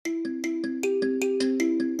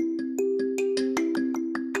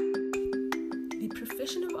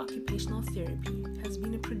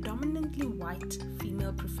predominantly white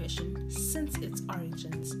female profession since its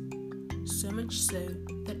origins. So much so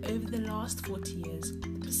that over the last 40 years,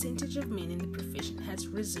 the percentage of men in the profession has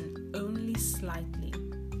risen only slightly.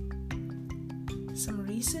 Some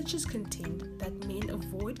researchers contend that men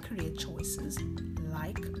avoid career choices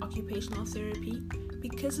like occupational therapy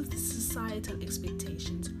because of the societal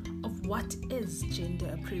expectations of what is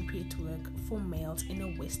gender-appropriate work for males in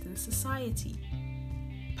a Western society.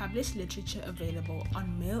 Published literature available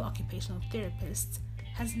on male occupational therapists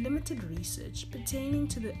has limited research pertaining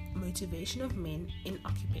to the motivation of men in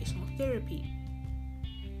occupational therapy.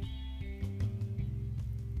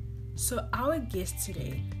 So our guest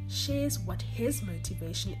today shares what his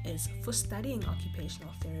motivation is for studying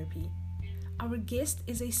occupational therapy. Our guest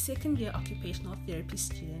is a second-year occupational therapy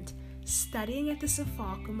student studying at the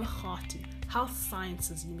Sefako Makgatho Health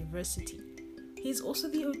Sciences University. He is also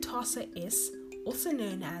the OTASA-S, also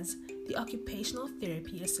known as the Occupational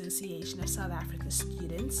Therapy Association of South Africa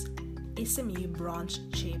Students, SMU branch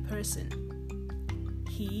chairperson.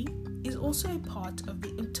 He is also a part of the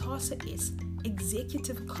OTASA-S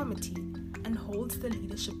Executive Committee and holds the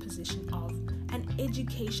leadership position of an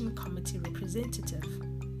Education Committee representative.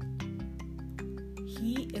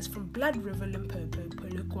 He is from Blood River, Limpopo,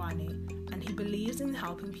 Polokwane, and he believes in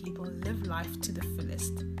helping people live life to the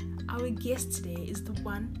fullest. Our guest today is the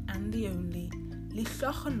one and the only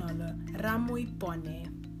Lehlogonolo Ramoipone.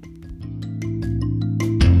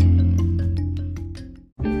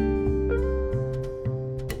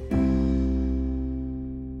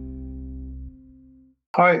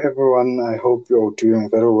 Hi everyone, I hope you're doing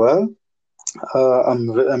very well.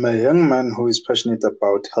 I'm a young man who is passionate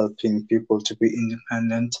about helping people to be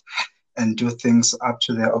independent and do things up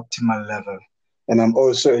to their optimal level. And I'm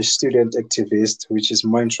also a student activist, which is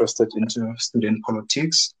more interested into student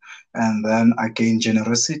politics. And then again,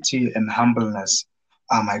 generosity and humbleness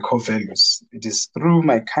are my core values. It is through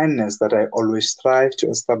my kindness that I always strive to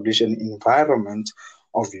establish an environment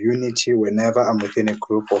of unity whenever I'm within a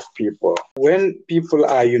group of people. When people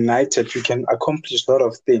are united, we can accomplish a lot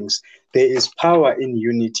of things. There is power in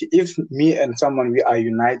unity. If me and someone, we are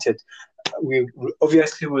united, we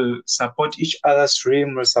obviously will support each other's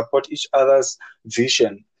dream, will support each other's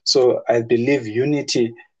vision. So I believe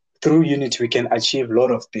unity, through unity, we can achieve a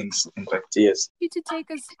lot of things. In fact, yes. To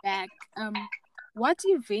take us back, what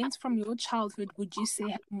events from your childhood would you say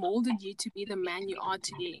have molded you to be the man you are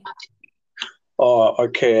today? Oh,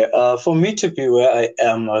 okay. For me to be where I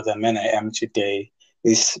am or the man I am today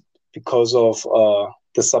is because of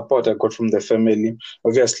the support I got from the family.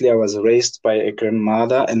 Obviously, I was raised by a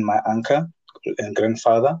grandmother and my uncle and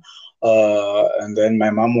grandfather. And then my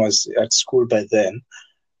mom was at school by then.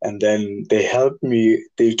 And then they helped me.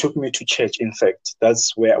 They took me to church, in fact.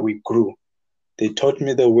 That's where we grew. They taught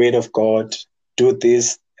me the word of God, do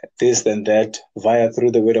this and that,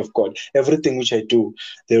 through the word of God. Everything which I do,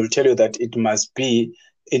 they will tell you that it must be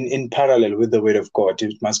in parallel with the word of God.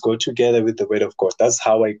 It must go together with the word of God. That's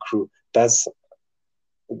how I grew. That's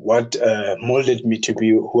what molded me to be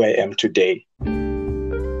who I am today.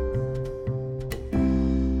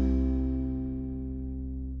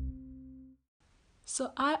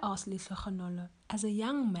 So I asked Lehlogonolo, as a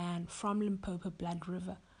young man from Limpopo Blood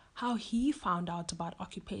River, how he found out about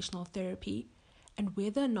occupational therapy and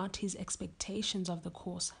whether or not his expectations of the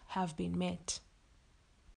course have been met.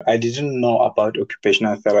 I didn't know about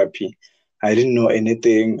occupational therapy. I didn't know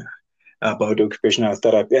anything about occupational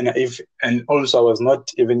therapy, and also I was not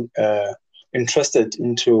even interested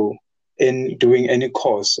in doing any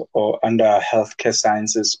course or under healthcare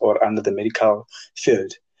sciences or under the medical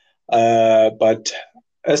field. But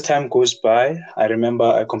as time goes by, I remember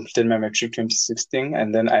I completed my matric 2016,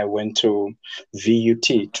 and then I went to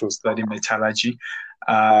VUT to study metallurgy.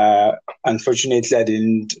 Unfortunately, I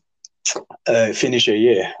didn't finish a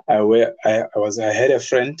year. I had a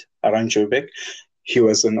friend around Joburg. He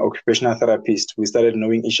was an occupational therapist. We started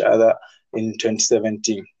knowing each other in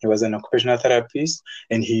 2017. He was an occupational therapist,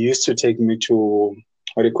 and he used to take me to,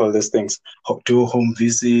 what do you call these things? Do home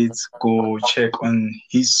visits, go check on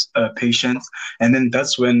his patients. And then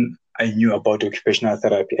that's when I knew about occupational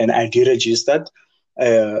therapy. And I deregistered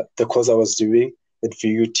the course I was doing at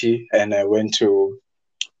VUT, and I went to,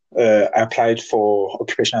 I applied for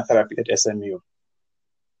occupational therapy at SMU.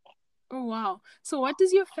 Oh, wow. So what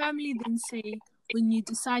does your family then say when you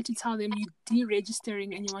decide to tell them you're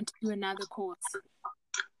deregistering and you want to do another course?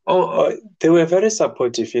 They were very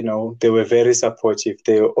supportive, They were very supportive.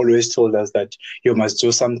 They always told us that you must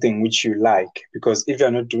do something which you like, because if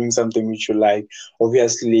you're not doing something which you like,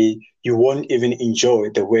 obviously you won't even enjoy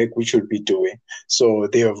the work which you'll be doing. So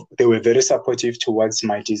they were very supportive towards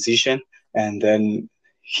my decision. And then,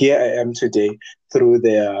 here I am today through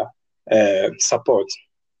their support.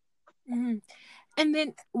 Mm-hmm. And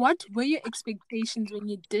then what were your expectations when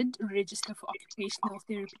you did register for occupational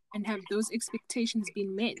therapy, and have those expectations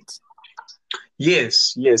been met?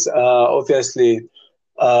 Yes. Obviously,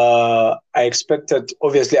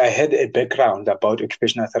 obviously, I had a background about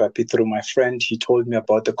occupational therapy through my friend. He told me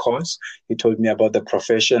about the course, he told me about the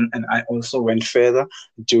profession, and I also went further,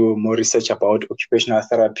 do more research about occupational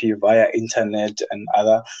therapy via internet and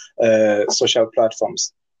other social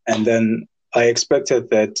platforms. And then I expected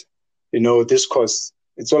that, this course,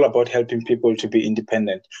 it's all about helping people to be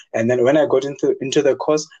independent. And then when I got into the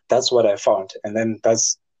course, that's what I found. And then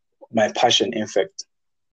that's my passion, in fact.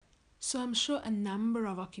 So I'm sure a number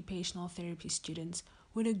of occupational therapy students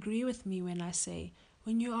would agree with me when I say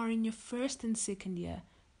when you are in your first and second year,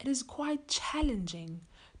 it is quite challenging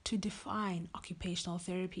to define occupational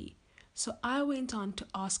therapy. So I went on to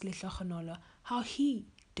ask Lehlogonolo how he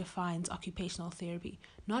defines occupational therapy,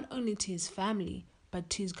 not only to his family, but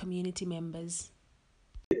to his community members.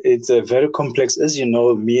 It's a very complex, as you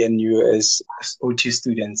know, me and you as OT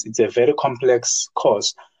students, it's a very complex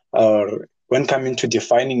course. When coming to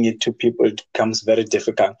defining it to people, it becomes very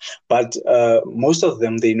difficult. But most of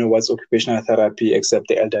them, they know what's occupational therapy, except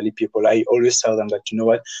the elderly people. I always tell them that,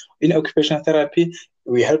 in occupational therapy,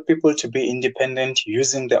 we help people to be independent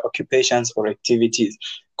using their occupations or activities.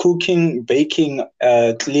 Cooking, baking,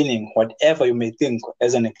 cleaning, whatever you may think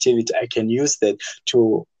as an activity, I can use that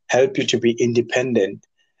to help you to be independent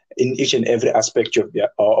in each and every aspect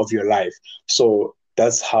of your life. So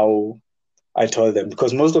that's how I told them,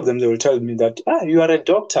 because most of them, they will tell me that, you are a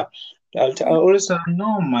doctor. I always say,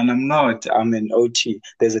 no, man, I'm not. I'm an OT.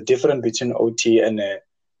 There's a difference between OT and a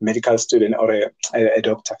medical student or a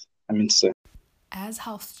doctor. I mean to say. As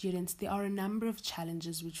health students, there are a number of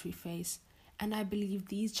challenges which we face, and I believe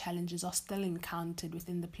these challenges are still encountered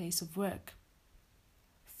within the place of work.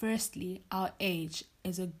 Firstly, our age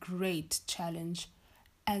is a great challenge,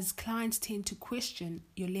 as clients tend to question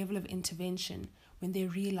your level of intervention when they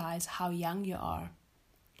realize how young you are.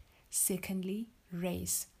 Secondly,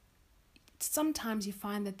 race. Sometimes you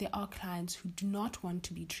find that there are clients who do not want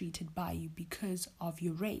to be treated by you because of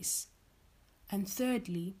your race. And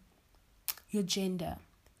thirdly, your gender.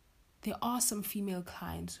 There are some female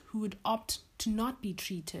clients who would opt to not be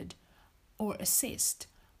treated or assessed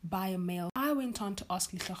by a male. I went on to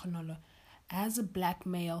ask Lehlogonolo, as a black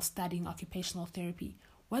male studying occupational therapy,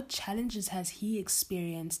 what challenges has he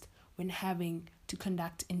experienced when having to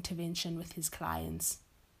conduct intervention with his clients?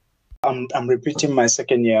 I'm repeating my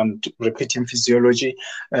second year. I'm repeating physiology.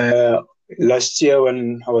 Last year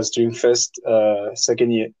when I was doing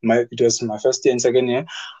second year, it was my first year and second year,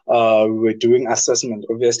 we were doing assessment.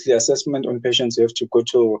 Obviously, assessment on patients, you have to go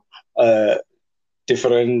to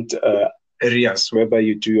different areas whereby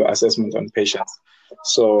you do your assessment on patients.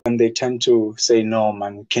 So and they tend to say, no,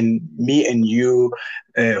 man, can me and you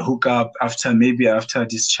hook up after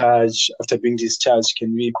discharge, after being discharged,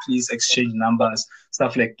 can we please exchange numbers,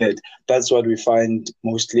 stuff like that. That's what we find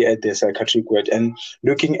mostly at the psychiatric ward. And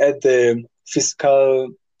looking at the physical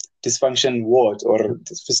dysfunction ward or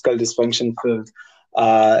the physical dysfunction field,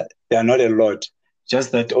 there are not a lot.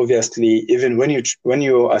 Just that obviously, even when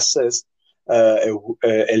you assess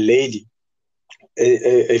a lady,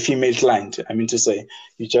 a female client, I mean to say,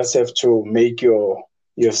 you just have to make your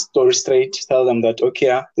story straight. Tell them that,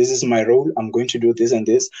 okay, this is my role. I'm going to do this and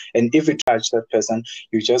this. And if you touch that person,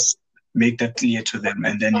 you just make that clear to them,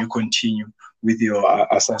 and then you continue with your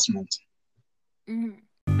assessment. Mm-hmm.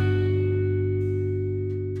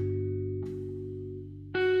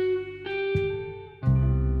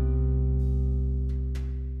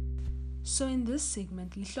 So in this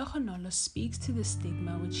segment, Lehlogonolo speaks to the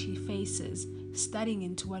stigma which he faces studying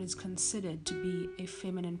into what is considered to be a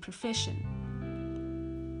feminine profession.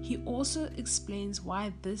 He also explains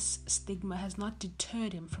why this stigma has not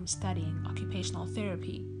deterred him from studying occupational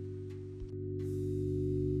therapy.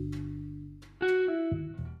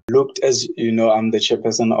 Looked, as you know, I'm the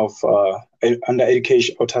chairperson of under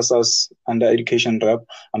education, OTASA's under education rep.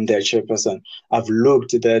 I'm their chairperson. I've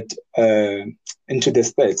looked into the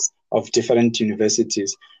specs of different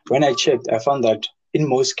universities. When I checked, I found that in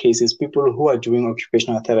most cases, people who are doing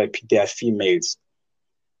occupational therapy, they are females.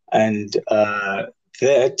 And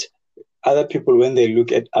that other people, when they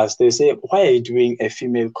look at us, they say, why are you doing a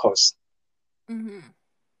female course? Mm-hmm.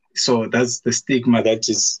 So that's the stigma that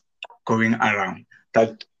is going around,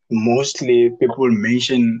 that mostly people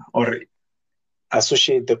mention or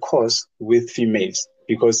associate the course with females,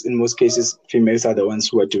 because in most cases, females are the ones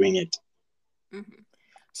who are doing it. Mm-hmm.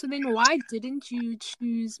 So then why didn't you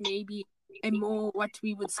choose maybe a more, what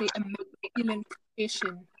we would say, a masculine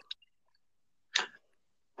profession?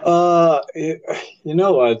 You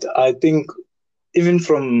know what? I think even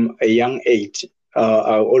from a young age,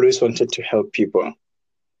 I always wanted to help people.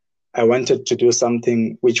 I wanted to do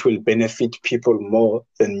something which will benefit people more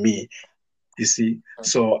than me, you see.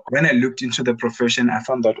 So when I looked into the profession, I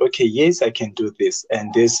found that, okay, yes, I can do this.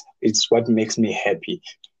 And this is what makes me happy.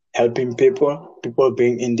 Helping people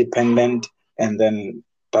being independent, and then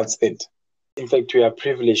that's it. In fact, we are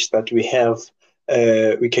privileged that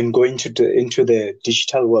we can go into the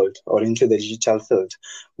digital world or into the digital field.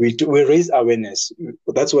 We raise awareness.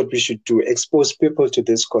 That's what we should do. Expose people to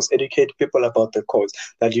this course. Educate people about the course.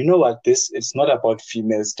 That you know what, it's not about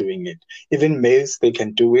females doing it. Even males, they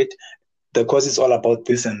can do it. The course is all about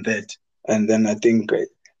this and that. And then I think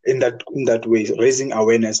in that way, raising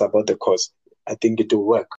awareness about the course, I think it will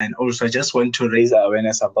work. And also, I just want to raise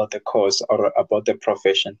awareness about the course or about the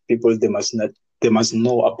profession. People, they must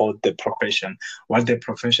know about the profession, what the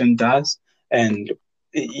profession does, and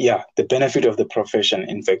the benefit of the profession,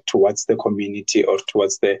 in fact, towards the community or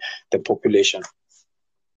towards the population.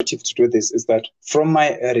 To do this is that from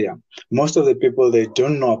my area, most of the people, they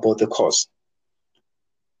don't know about the course.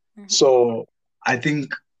 Mm-hmm. So I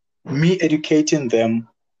think me educating them,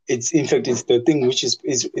 it's the thing which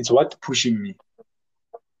it's what pushing me.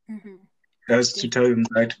 Mm-hmm. Just to tell them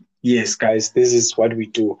that, yes, guys, this is what we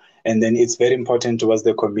do. And then it's very important towards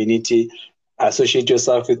the community. Associate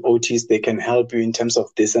yourself with OTs. They can help you in terms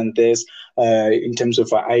of this and this, in terms of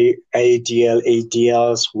IDL,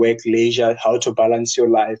 ADLs, work, leisure, how to balance your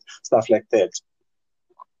life, stuff like that.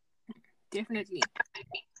 Definitely.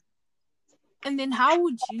 And then how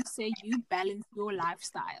would you say you balance your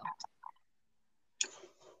lifestyle?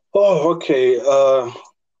 Oh, okay.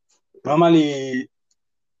 Normally,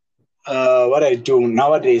 what I do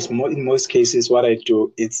nowadays, in most cases, what I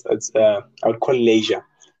do, it's I would call leisure.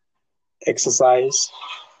 Exercise,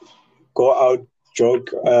 go out,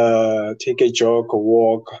 jog, take a jog, or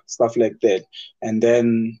walk, stuff like that. And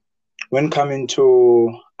then when coming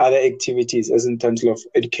to other activities, as in terms of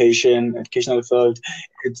educational field,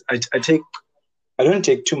 I don't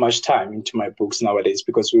take too much time into my books nowadays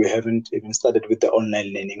because we haven't even started with the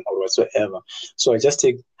online learning or whatsoever. So I just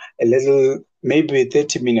take a little, maybe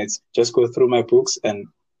 30 minutes, just go through my books, and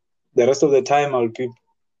the rest of the time I'll be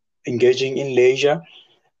engaging in leisure,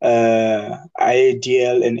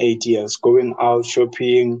 IDL and ADLs, going out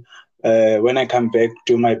shopping. When I come back,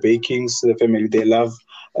 do my bakings. The family, they love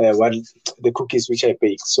the cookies which I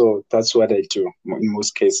bake. So that's what I do in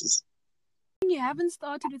most cases. You haven't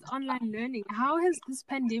started with online learning. How has this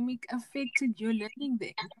pandemic affected your learning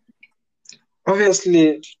then?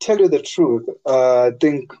 Obviously, to tell you the truth, I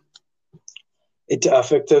think it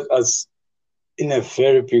affected us in a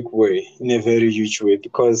very big way, in a very huge way,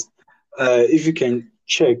 because if you can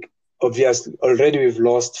check, obviously, already we've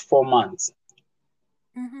lost 4 months.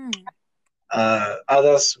 Mm-hmm.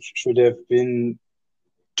 Others should have been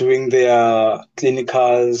doing their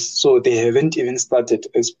clinicals, so they haven't even started.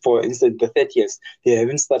 As for instance, the 30th, they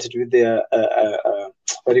haven't started with their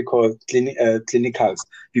clinicals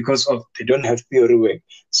because of they don't have theory work.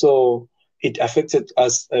 So it affected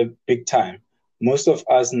us big time. Most of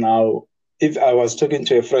us now, if I was talking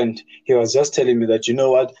to a friend, he was just telling me that, you know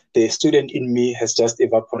what, the student in me has just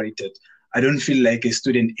evaporated. I don't feel like a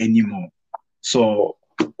student anymore. So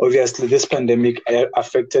obviously this pandemic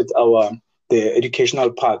affected the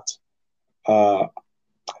educational part,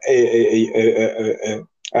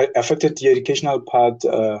 affected the educational part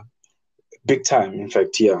big time, in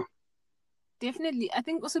fact, yeah. Definitely. I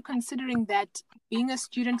think also considering that being a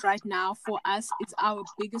student right now, for us, it's our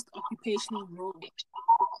biggest occupational role.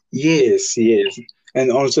 Yes.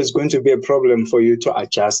 And also it's going to be a problem for you to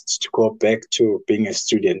adjust to go back to being a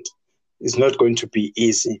student. It's not going to be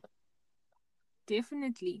easy.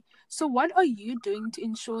 Definitely. So what are you doing to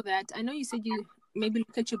ensure that, I know you said you maybe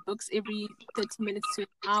look at your books every 30 minutes to an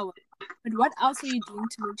hour, but what else are you doing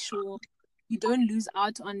to make sure you don't lose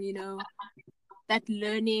out on, that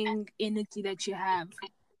learning energy that you have?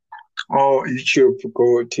 Oh, YouTube,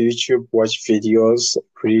 go to YouTube, watch videos,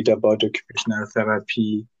 read about occupational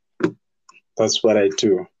therapy. That's what I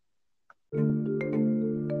do.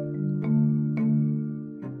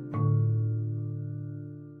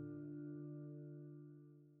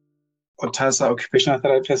 OTASA, Occupational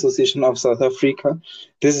Therapy Association of South Africa.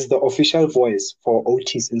 This is the official voice for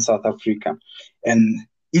OTs in South Africa. And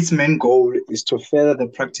its main goal is to further the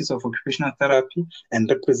practice of occupational therapy and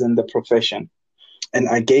represent the profession. And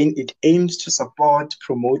again, it aims to support,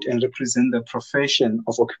 promote, and represent the profession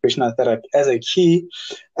of occupational therapy as a key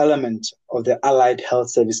element of the allied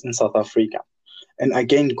health service in South Africa. and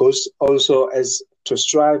again goes also as to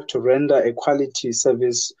strive to render a quality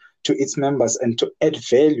service to its members and to add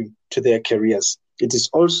value to their careers. It is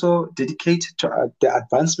also dedicated to the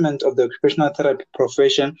advancement of the occupational therapy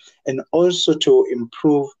profession and also to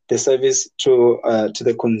improve the service to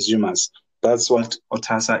the consumers. That's what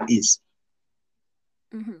OTASA is.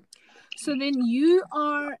 Mm-hmm. So then you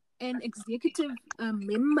are an executive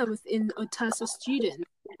member within OTASA Students.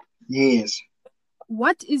 Yes.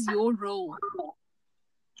 What is your role?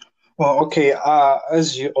 Well, okay.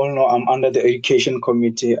 As you all know, I'm under the education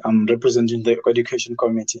committee. I'm representing the education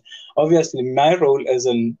committee. Obviously, my role as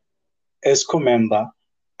an ESCO member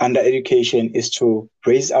under education is to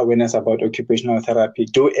raise awareness about occupational therapy,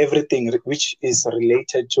 do everything which is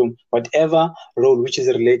related to whatever role which is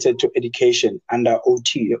related to education under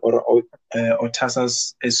OT or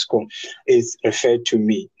OTASA's ESCO is referred to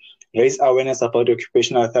me. Raise awareness about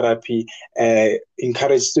occupational therapy,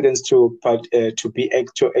 encourage students to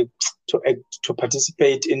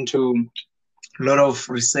participate into a lot of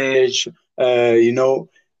research,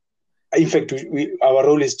 in fact, our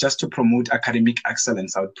role is just to promote academic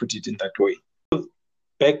excellence. I would put it in that way.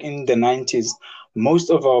 Back in the 90s, most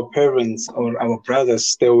of our parents or our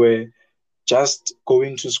brothers, they were just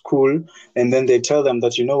going to school and then they tell them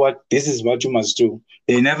that, you know what, this is what you must do.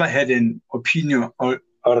 They never had an opinion or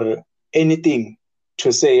anything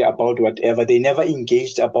to say about whatever. They never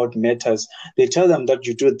engaged about matters. They tell them that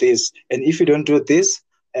you do this, and if you don't do this,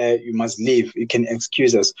 you must leave. You can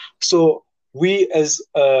excuse us. So we as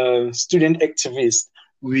student activists,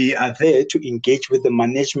 we are there to engage with the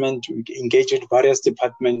management, engage with various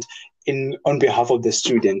departments on behalf of the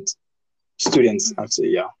students, I'd say,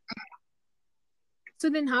 yeah. So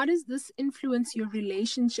then how does this influence your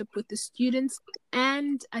relationship with the students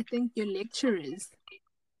and I think your lecturers?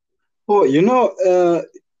 Oh,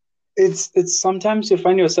 it's sometimes you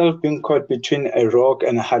find yourself being caught between a rock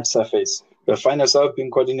and a hard surface. You find yourself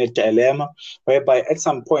being caught in a dilemma whereby at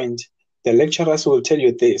some point the lecturers will tell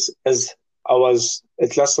you this. As I was a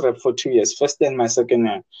class rep for 2 years, first and my second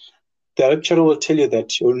year, the lecturer will tell you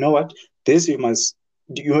that, you know what, this you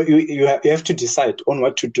have to decide on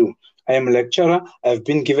what to do. I am a lecturer. I've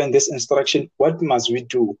been given this instruction. What must we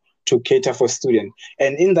do to cater for students?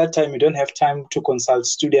 And in that time, you don't have time to consult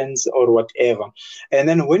students or whatever. And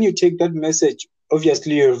then when you take that message,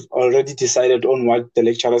 obviously you've already decided on what the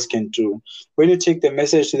lecturers can do. When you take the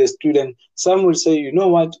message to the student, some will say, you know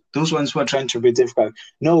what, those ones who are trying to be difficult,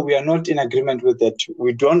 no, we are not in agreement with that.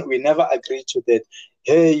 We never agree to that.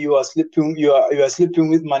 Hey, you are sleeping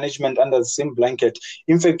with management under the same blanket.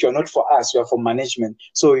 In fact, you're not for us, you're for management.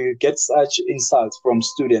 So you get such insults from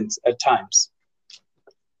students at times.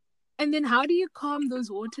 And then how do you calm those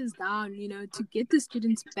waters down, to get the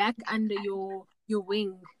students back under your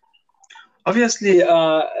wing? Obviously,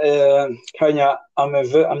 Kanya, I'm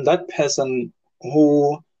that person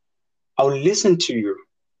who I'll listen to you.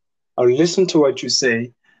 I'll listen to what you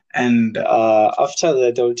say. And after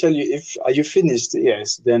that, I'll tell you, are you finished?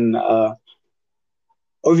 Yes. Then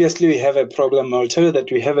obviously we have a problem. I'll tell you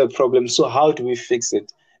that we have a problem. So how do we fix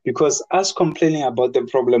it? Because us complaining about the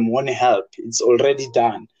problem won't help. It's already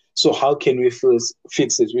done. So how can we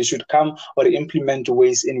fix it? We should come or implement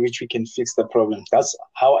ways in which we can fix the problem. That's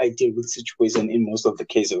how I deal with situation in most of the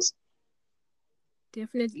cases.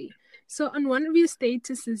 Definitely. So on one of your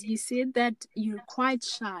statuses, you said that you're quite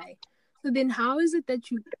shy. So then how is it that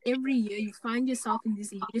every year you find yourself in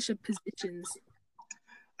these leadership positions?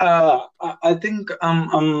 I think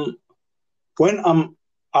when I'm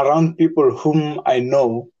around people whom I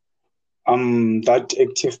know, I'm that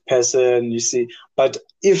active person, you see. But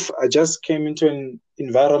if I just came into an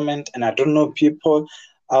environment and I don't know people,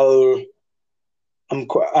 I'm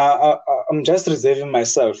just reserving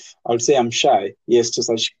myself. I would say I'm shy, yes, to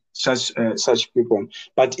such people.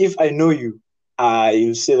 But if I know you,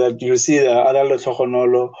 you'll see the other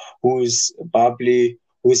Lehlogonolo who's bubbly,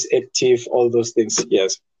 who's active, all those things.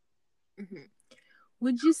 Yes. Mm-hmm.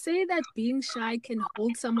 Would you say that being shy can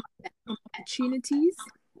hold someone back from opportunities?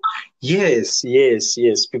 Yes,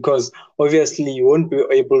 because obviously you won't be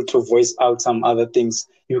able to voice out some other things.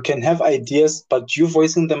 You can have ideas, but you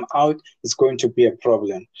voicing them out is going to be a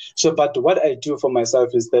problem. So, but what I do for myself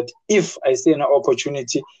is that if I see an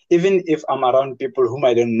opportunity, even if I'm around people whom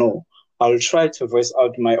I don't know, I'll try to voice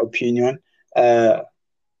out my opinion.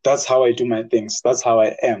 That's how I do my things. That's how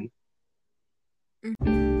I am.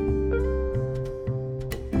 Mm-hmm.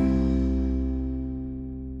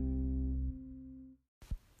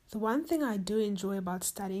 The one thing I do enjoy about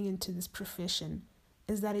studying into this profession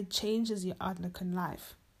is that it changes your outlook on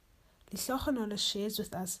life. Lehlogonolo shares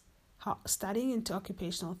with us how studying into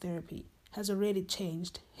occupational therapy has already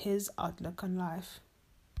changed his outlook on life?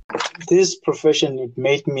 This profession, it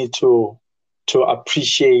made me to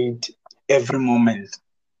appreciate every moment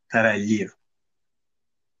that I live.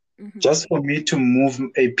 Just for me to move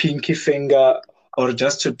a pinky finger, or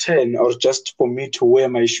just to turn, or just for me to wear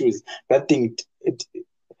my shoes, that thing,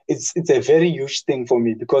 it's a very huge thing for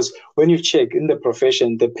me, because when you check in the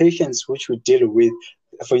profession, the patients which we deal with,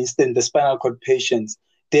 for instance, the spinal cord patients,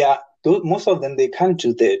 most of them, they can't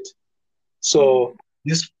do that. So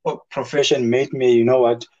this profession made me, you know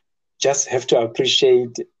what, just have to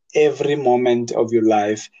appreciate every moment of your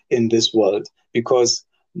life in this world, because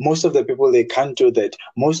most of the people, they can't do that.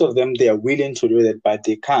 Most of them, they are willing to do that, but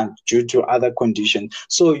they can't due to other conditions.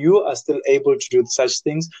 So you are still able to do such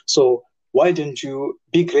things. So why don't you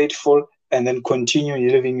be grateful and then continue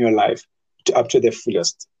living your life up to the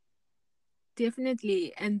fullest?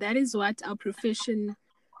 Definitely. And that is what our profession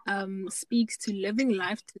speaks to, living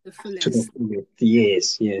life to the To the fullest. fullest.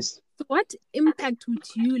 Yes, yes. So what impact would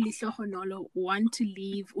you, Lehlogonolo, want to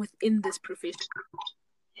leave within this profession?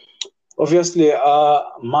 Obviously,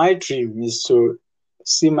 my dream is to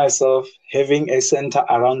see myself having a center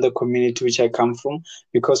around the community which I come from,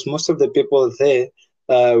 because most of the people there,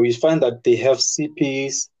 we find that they have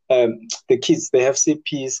CPs. The kids, they have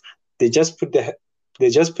CPs. They just put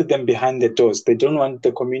them behind the doors. They don't want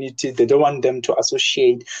the community. They don't want them to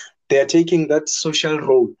associate. They are taking that social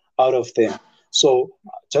role out of them. So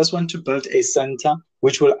just want to build a center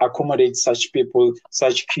which will accommodate such people,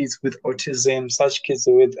 such kids with autism, such kids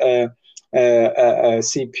with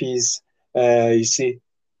CPs. You see,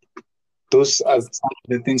 those are some of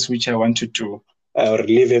the things which I want to do,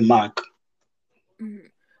 leave a mark.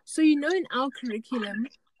 So, in our curriculum,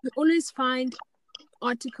 we always find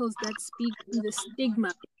articles that speak to the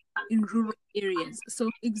stigma in rural areas. So,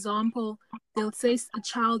 for example, they'll say a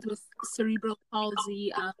child with cerebral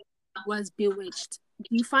palsy was bewitched. Do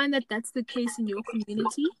you find that that's the case in your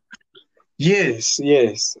community? Yes,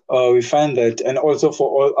 yes. We find that, and also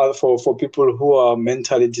for all for people who are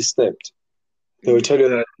mentally disturbed, they will tell you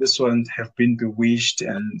that this one have been bewitched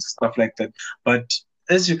and stuff like that. But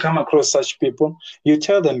as you come across such people, you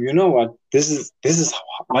tell them, you know what, this is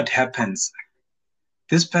what happens.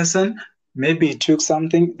 This person, maybe he took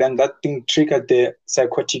something, then that thing triggered the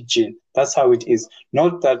psychotic gene. That's how it is.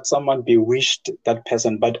 Not that someone bewitched that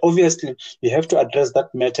person, but obviously you have to address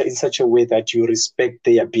that matter in such a way that you respect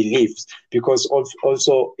their beliefs, because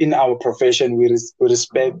also in our profession, we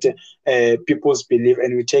respect people's belief,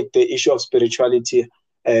 and we take the issue of spirituality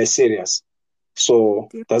serious. So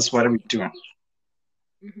that's what we do.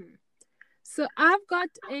 So I've got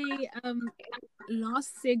a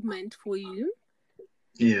last segment for you.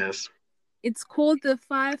 Yes. It's called the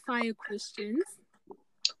 5 fire questions.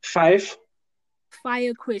 5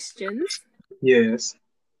 fire questions. Yes.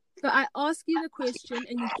 So I ask you the question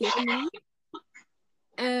and you give me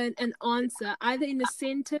an answer, either in a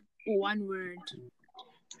sentence or one word.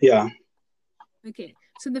 Yeah. Okay.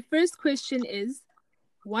 So the first question is,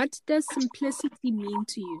 what does simplicity mean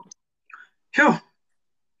to you? Phew.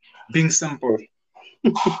 Being simple.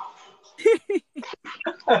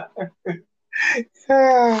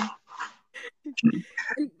 And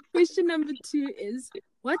question number 2 is,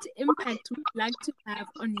 what impact would you like to have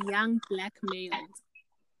on young Black males?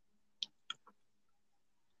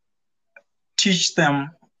 Teach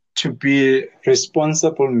them to be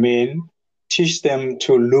responsible men. Teach them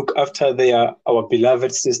to look after our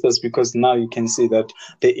beloved sisters, because now you can see that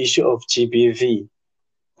the issue of GBV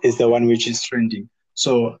is the one which is trending.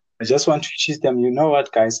 So I just want to teach them, you know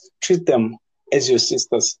what, guys, treat them as your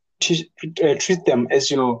sisters. Treat them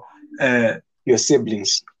as your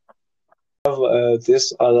siblings. We have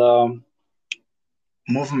this other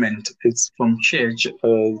movement. It's from church.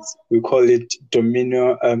 We call it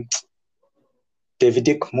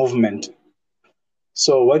Davidic movement.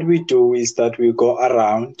 So what we do is that we go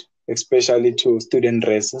around, especially to student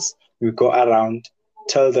races, we go around,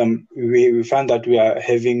 tell them, we find that we are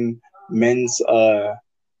having men's,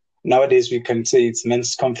 nowadays we can say it's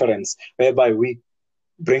men's conference, whereby we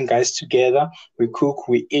bring guys together, we cook,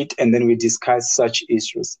 we eat, and then we discuss such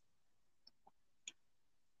issues.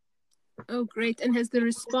 Oh, great. And has the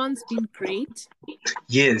response been great?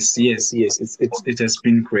 Yes. It has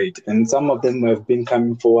been great. And some of them have been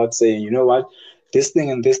coming forward saying, you know what, this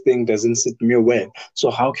thing and this thing doesn't sit me well.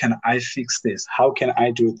 So how can I fix this? How can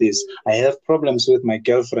I do this? I have problems with my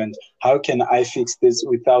girlfriend. How can I fix this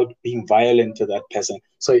without being violent to that person?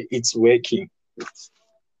 So it's working.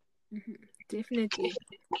 Definitely.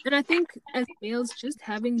 And I think as males, just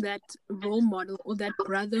having that role model or that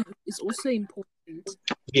brotherhood is also important.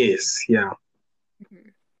 Yes, yeah.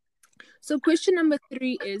 So question number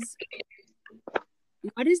 3 is,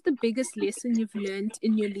 what is the biggest lesson you've learned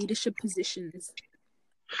in your leadership positions?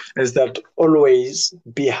 Is that always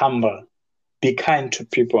be humble, be kind to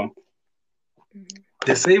people.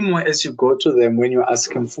 The same way as you go to them when you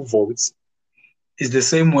ask them for votes is the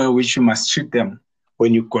same way which you must treat them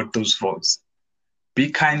when you got those votes. Be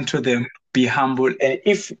kind to them, be humble. And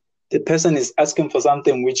if the person is asking for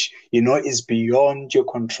something which you know is beyond your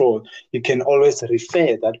control, you can always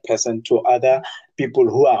refer that person to other people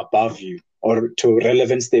who are above you or to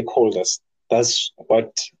relevant stakeholders. That's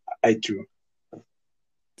what I do.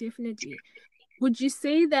 Definitely. Would you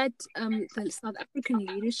say that the South African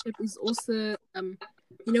leadership is also,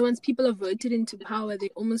 once people are voted into power, they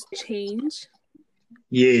almost change?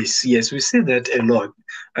 Yes, we see that a lot.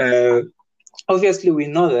 Obviously, we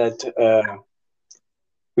know that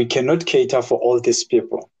we cannot cater for all these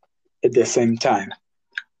people at the same time,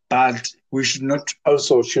 but we should not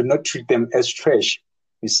treat them as trash,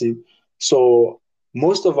 you see. So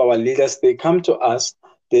most of our leaders, they come to us,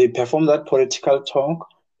 they perform that political talk.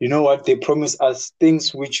 You know what? They promise us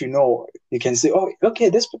things which, you can say, oh, okay,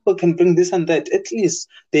 these people can bring this and that. At least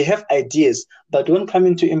they have ideas. But when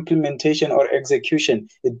coming to implementation or execution,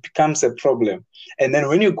 it becomes a problem. And then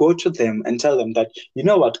when you go to them and tell them that, you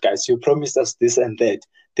know what, guys, you promised us this and that,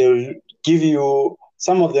 they'll give you,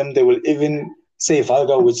 some of them, they will even say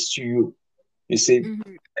vulgar words to you, you see.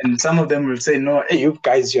 Mm-hmm. And some of them will say, no, hey, you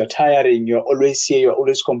guys, you're tiring, you're always here, you're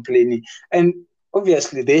always complaining. And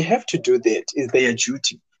obviously, they have to do that. It's their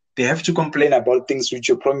duty. They have to complain about things which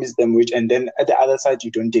you promised them, and then at the other side,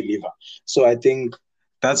 you don't deliver. So I think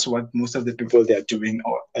that's what most of the people, they are doing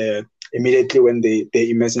immediately when they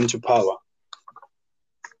emerge into power.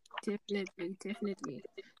 Definitely.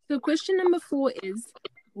 So question number 4 is,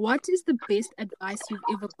 what is the best advice you've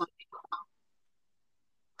ever got?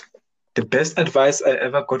 The best advice I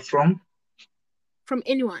ever got from? From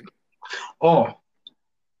anyone.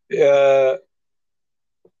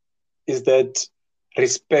 Is that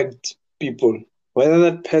respect people. Whether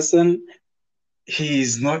that person,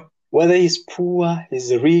 whether he's poor,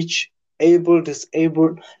 he's rich, able,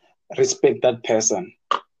 disabled, respect that person.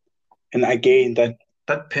 And again,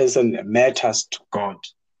 that person matters to God.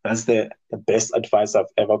 That's the best advice I've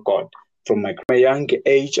ever got. From my young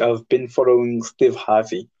age, I've been following Steve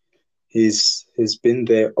Harvey. He's been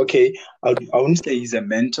there. Okay, I wouldn't say he's a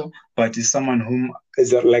mentor, but he's someone whom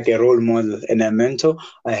is like a role model and a mentor.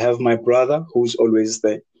 I have my brother who's always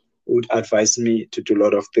there, would advise me to do a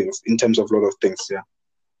lot of things, in terms of a lot of things, yeah.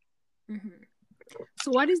 Mm-hmm.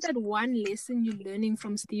 So what is that one lesson you're learning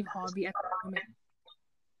from Steve Harvey at the moment?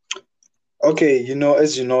 Okay,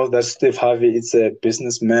 as you know, that Steve Harvey is a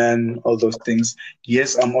businessman, all those things.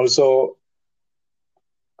 Yes, I'm also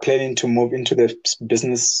planning to move into the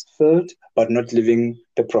business field, but not leaving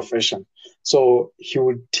the profession. So he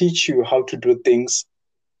would teach you how to do things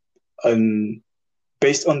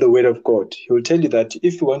based on the word of God. He will tell you that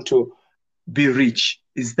if you want to be rich,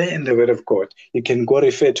 it's there in the word of God. You can go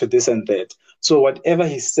refer to this and that. So whatever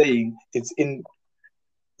he's saying, it's in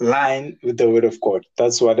line with the word of God.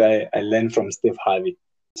 That's what I learned from Steve Harvey.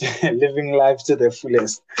 Living life to the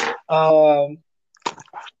fullest.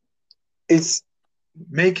 It's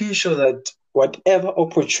making sure that whatever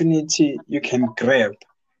opportunity you can grab,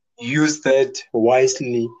 use that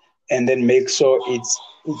wisely, and then make sure it's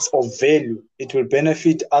of value. It will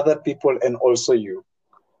benefit other people and also you.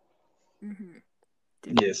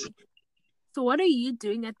 Mm-hmm. Yes. So what are you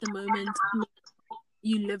doing at the moment?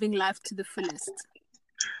 You living life to the fullest?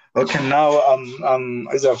 Okay, now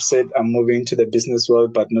as I've said, I'm moving to the business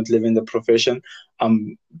world, but not living the profession.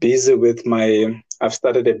 I'm busy with I've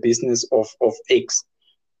started a business of eggs,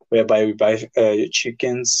 whereby we buy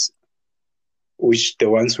chickens, which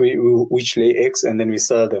lay eggs, and then we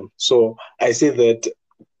sell them. So I say that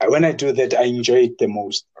when I do that, I enjoy it the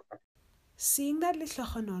most. Seeing that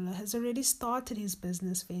Lehlogonolo has already started his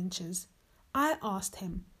business ventures, I asked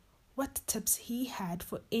him what tips he had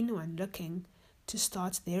for anyone looking to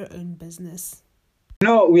start their own business.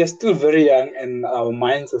 We are still very young and our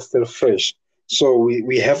minds are still fresh. So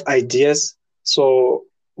we have ideas. So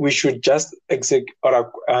we should just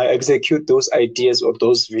execute those ideas or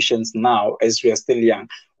those visions now as we are still young,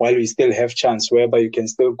 while we still have chance, whereby you can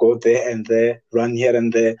still go there and there, run here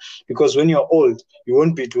and there. Because when you're old, you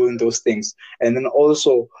won't be doing those things. And then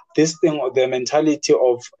also this thing, the mentality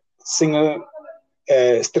of single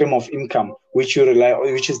stream of income, which you rely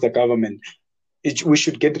on, which is the government. We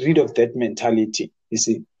should get rid of that mentality, you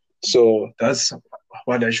see. So that's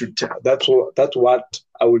what I should tell. That's what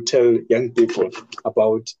I would tell young people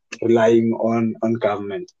about relying on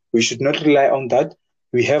government. We should not rely on that.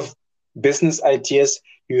 We have business ideas.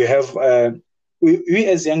 You have we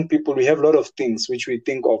as young people, we have a lot of things which we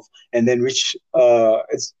think of, and then which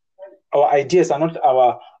it's our ideas are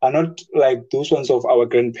not like those ones of our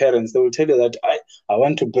grandparents. They will tell you that I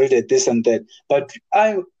want to build a this and that, but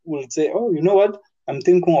I will say, oh, you know what? I'm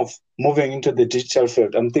thinking of moving into the digital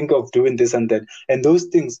field. I'm thinking of doing this and that, and those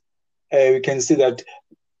things. We can see that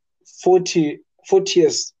 40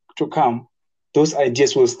 years to come, those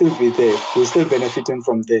ideas will still be there. We're still benefiting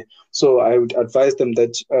from there. So I would advise them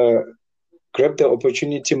that grab the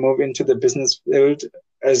opportunity, move into the business field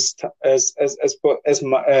as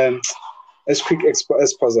quick as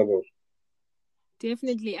possible.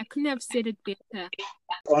 Definitely. I couldn't have said it better.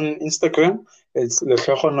 On Instagram, it's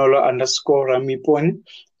Lehlogonolo _Ramoipone.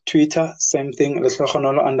 Twitter, same thing,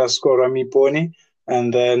 Lehlogonolo _Ramoipone.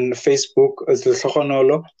 And then Facebook is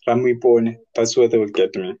Lehlogonolo Ramoipone. That's where they will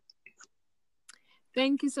get me.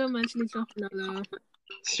 Thank you so much, Lehlogonolo.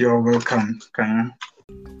 You're welcome, Kanya.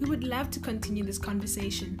 We would love to continue this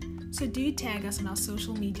conversation, so do tag us on our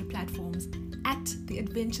social media platforms at The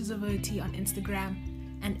Adventures of OT on Instagram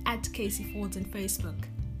and at Casey Fords on Facebook.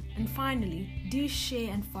 And finally, do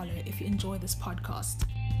share and follow if you enjoy this podcast.